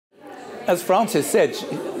as Frances said,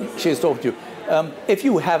 she was talking to you, if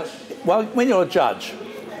you have, well, when you're a judge,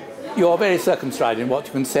 you're very circumscribed in what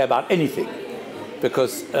you can say about anything,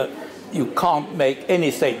 because you can't make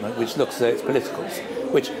any statement which looks as though it's political,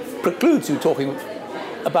 which precludes you talking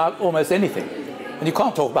about almost anything. And you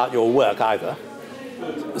can't talk about your work either.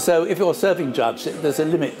 So if you're a serving judge, there's a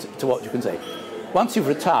limit to what you can say. Once you've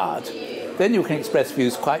retired, then you can express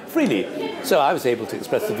views quite freely. So I was able to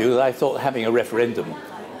express the view that I thought having a referendum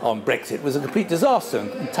on Brexit was a complete disaster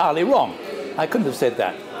and entirely wrong. I couldn't have said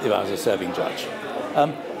that if I was a serving judge.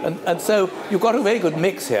 And so you've got a very good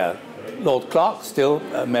mix here. Lord Clark, still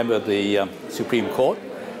a member of the Supreme Court,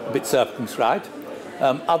 a bit circumscribed.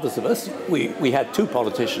 Others of us, we had two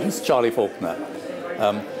politicians, Charlie Faulkner.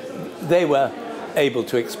 They were able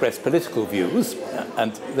to express political views,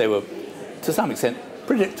 and they were, to some extent,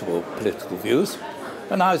 predictable political views.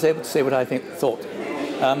 And I was able to say what I thought.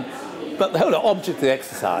 But the whole object of the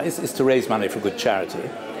exercise is to raise money for good charity.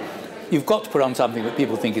 You've got to put on something that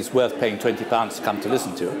people think is worth paying £20 to come to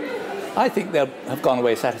listen to. I think they'll have gone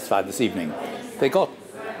away satisfied this evening.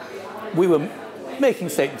 We were making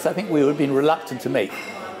statements I think we would have been reluctant to make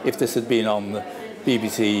if this had been on the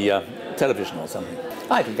BBC television or something.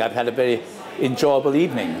 I think I've had a very enjoyable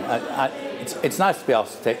evening. It's nice to be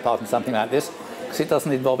asked to take part in something like this, because it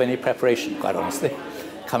doesn't involve any preparation, quite honestly.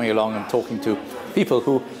 Coming along and talking to people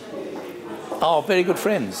who are very good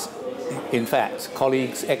friends, in fact,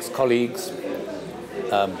 colleagues, ex-colleagues,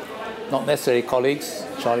 not necessarily colleagues.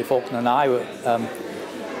 Charlie Faulkner and I were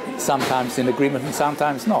sometimes in agreement and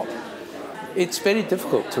sometimes not. It's very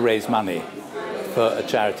difficult to raise money for a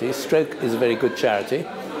charity. Stroke is a very good charity.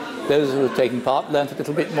 Those who have taken part learnt a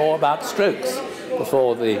little bit more about strokes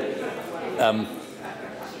before the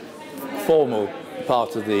formal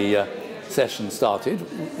part of the session started,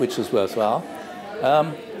 which was worthwhile.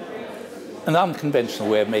 An unconventional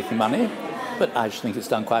way of making money, but I think it's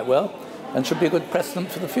done quite well and should be a good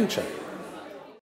precedent for the future.